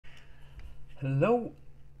Hello,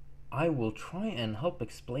 I will try and help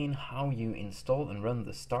explain how you install and run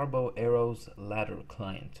the Starbow Arrows ladder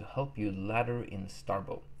client to help you ladder in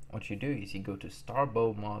Starbow. What you do is you go to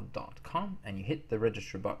starbowmod.com and you hit the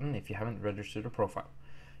register button if you haven't registered a profile.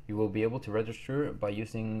 You will be able to register by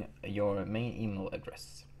using your main email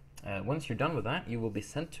address. Once you're done with that, you will be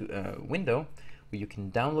sent to a window where you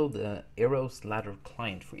can download the Arrows ladder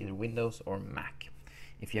client for either Windows or Mac.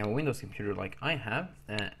 If you have a Windows computer like I have,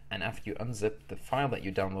 and after you unzip the file that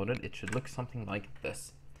you downloaded, it should look something like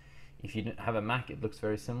this. If you have a Mac, it looks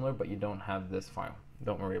very similar, but you don't have this file.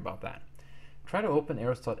 Don't worry about that. Try to open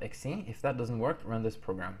arrows.exe. If that doesn't work, run this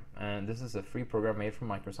program. This is a free program made from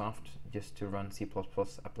Microsoft just to run C++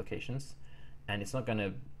 applications, and it's not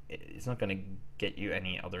gonna get you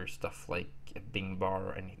any other stuff like Bing bar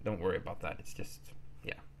or any. Don't worry about that. It's just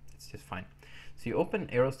fine. So you open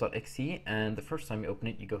arrows.exe, and the first time you open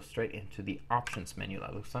it, you go straight into the options menu.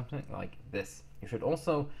 That looks something like this. You should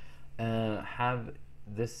also have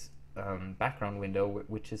this background window,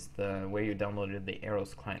 which is where you downloaded the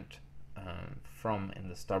Arrows client from in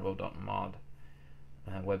the starbow.mod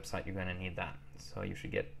website. You're going to need that, so you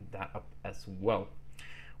should get that up as well.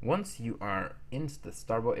 Once you are in the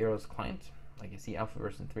Starbow Arrows client, like you see Alpha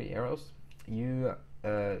version 3 Arrows, you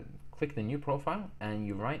click the new profile and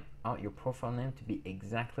you write out your profile name to be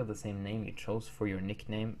exactly the same name you chose for your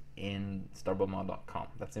nickname in starbowmod.com.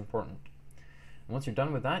 That's important. And once you're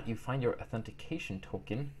done with that, you find your authentication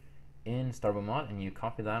token in Starbowmod and you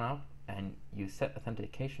copy that out and you set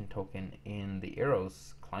authentication token in the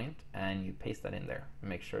Arrows client and you paste that in there and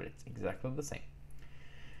make sure it's exactly the same.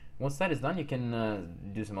 Once that is done, you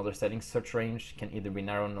can do some other settings. Search range can either be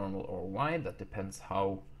narrow, normal, or wide. That depends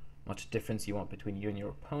how much difference you want between you and your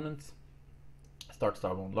opponents. Start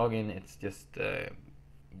Starbow login. It's just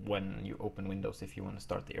when you open Windows if you want to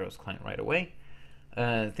start the Arrows client right away.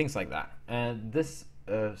 Things like that. This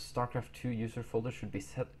StarCraft 2 user folder should be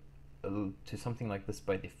set to something like this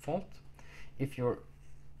by default. If your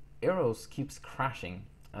Arrows keeps crashing,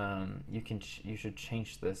 you should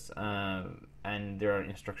change this, and there are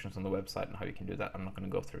instructions on the website on how you can do that. I'm not going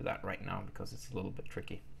to go through that right now because it's a little bit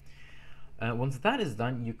tricky. Once that is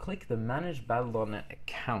done, you click the Manage Battle.net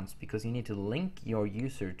accounts because you need to link your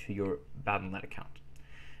user to your Battle.net account.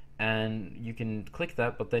 And you can click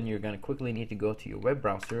that, but then you're going to quickly need to go to your web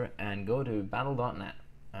browser and go to Battle.net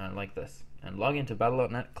like this, and log into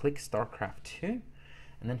Battle.net. Click StarCraft 2, and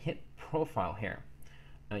then hit Profile here.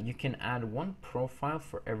 You can add one profile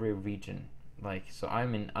for every region. Like so,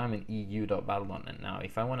 I'm in EU.battle.net now.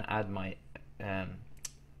 If I want to add my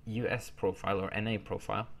US profile or NA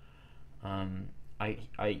profile,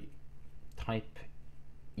 I type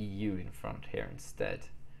EU in front here instead,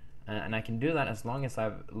 and I can do that as long as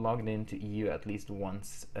I've logged into EU at least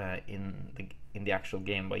once in the actual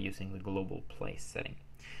game by using the global place setting.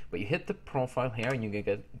 But you hit the profile here, and you're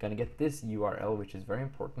gonna get this URL, which is very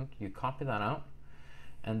important. You copy that out,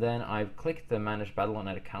 and then I've clicked the Manage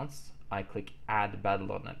Battle.net accounts. I click Add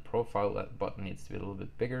Battle.net profile. That button needs to be a little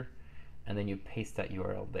bit bigger, and then you paste that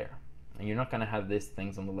URL there. And you're not going to have these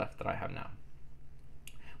things on the left that I have now.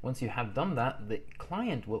 Once you have done that, the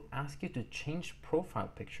client will ask you to change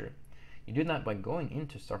profile picture. You do that by going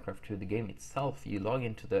into StarCraft 2, the game itself. You log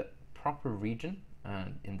into the proper region,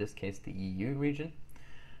 in this case the EU region,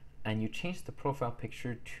 and you change the profile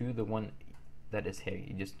picture to the one that is here.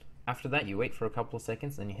 After that, you wait for a couple of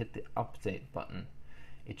seconds and you hit the update button.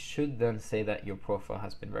 It should then say that your profile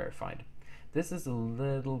has been verified. This is a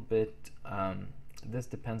little bit this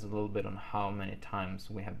depends a little bit on how many times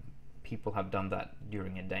people have done that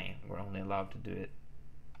during a day. We're only allowed to do it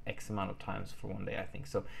X amount of times for one day, I think.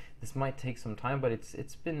 So this might take some time, but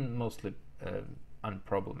it's been mostly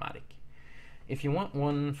unproblematic. If you want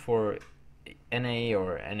one for NA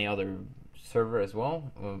or any other server as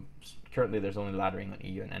well, currently there's only laddering on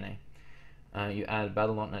EU and NA. You add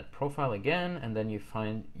Battle.net profile again, and then you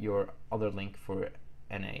find your other link for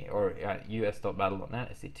NA or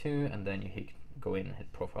us.battle.net SC2, and then you go in and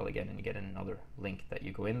hit profile again, and you get another link that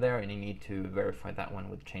you go in there, and you need to verify that one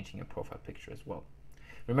with changing your profile picture as well.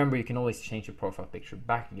 Remember, you can always change your profile picture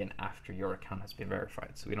back again after your account has been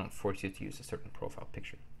verified, so we don't force you to use a certain profile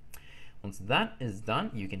picture. Once that is done,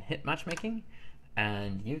 you can hit matchmaking,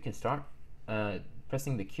 and you can start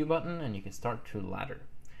pressing the Q button, and you can start to ladder.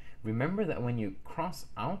 Remember that when you cross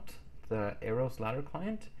out the Arrows ladder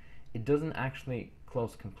client, it doesn't actually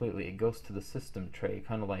close completely. It goes to the system tray,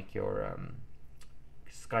 kind of like your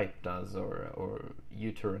Skype does or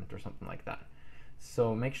uTorrent or something like that.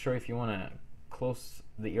 So make sure if you want to close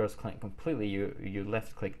the Arrows client completely, you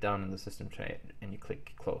left click down in the system tray and you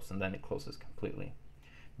click close, and then it closes completely.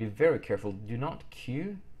 Be very careful. Do not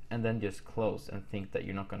queue and then just close and think that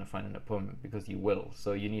you're not going to find an appointment, because you will.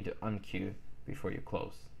 So you need to unqueue before you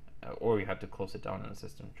close, or you have to close it down in the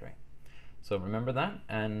system tray. So remember that,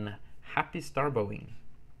 and happy starbowing.